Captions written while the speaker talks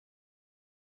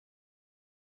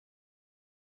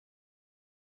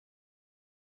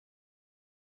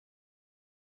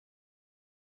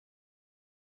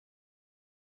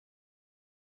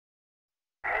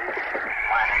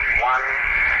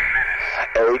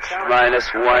H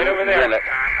minus 1 minute.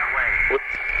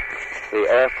 The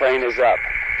airplane is up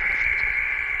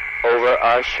over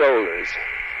our shoulders.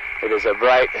 It is a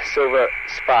bright silver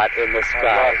spot in the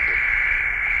sky.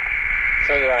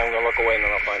 So I'm going to look away and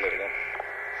then I'll find it again.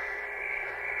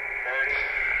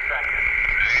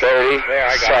 30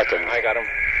 there, seconds. I got him.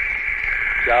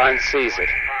 John sees it.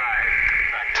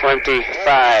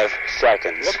 25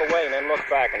 seconds. Look away and then look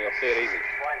back and you'll see it easy.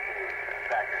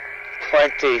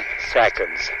 20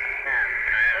 seconds.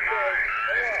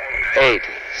 8,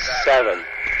 7,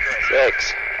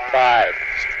 6, 5,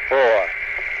 4,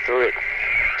 3,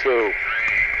 2.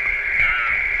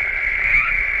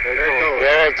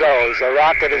 There it goes. The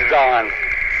rocket is gone.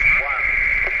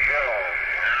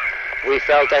 We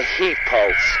felt a heat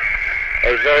pulse,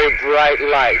 a very bright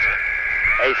light,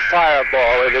 a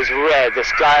fireball. It is red. The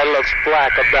sky looks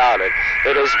black about it.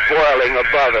 It is boiling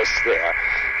above us there.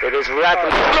 It is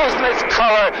rapidly losing its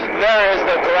color. There is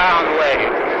the ground wave.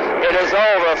 It is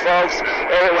over, folks.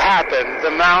 It happened.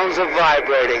 The mountains are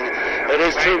vibrating. It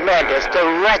is tremendous.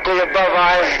 Directly above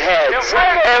our heads.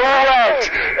 It went.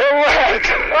 It went.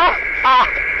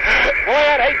 Boy,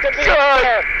 I'd hate to be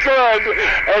there. Good.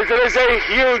 And there's a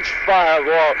huge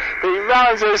fireball. The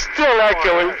mountains are still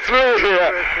echoing through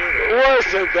here.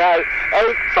 Wasn't that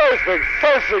a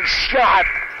perfect shot?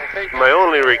 My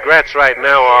only regrets right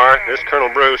now are, this Colonel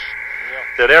Bruce,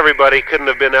 that everybody couldn't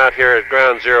have been out here at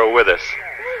ground zero with us.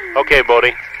 Okay,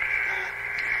 Bodie.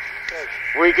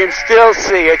 We can still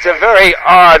see it's a very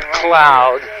odd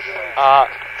cloud.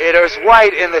 It is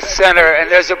white in the center,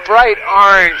 and there's a bright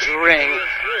orange ring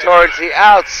towards the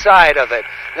outside of it.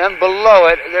 Then below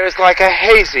it, there's like a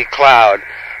hazy cloud.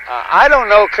 I don't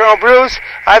know, Colonel Bruce,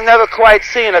 I've never quite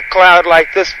seen a cloud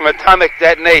like this from atomic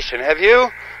detonation. Have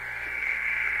you?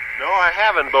 No, I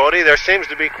haven't, Bodie. There seems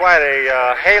to be quite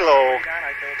a halo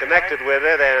connected with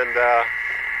it, and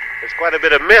there's quite a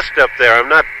bit of mist up there. I'm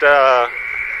not,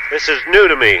 this is new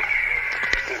to me.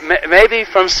 Maybe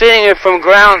from seeing it from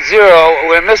ground zero,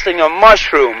 we're missing a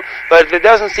mushroom, but there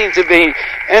doesn't seem to be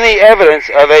any evidence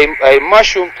of a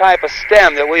mushroom type of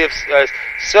stem that we have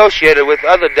associated with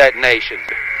other detonations.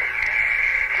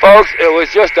 Folks, it was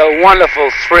just a wonderful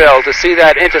thrill to see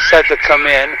that interceptor come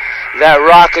in, that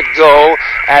rocket go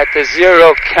at the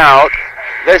zero count.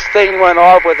 This thing went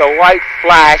off with a white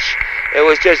flash. It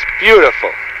was just beautiful.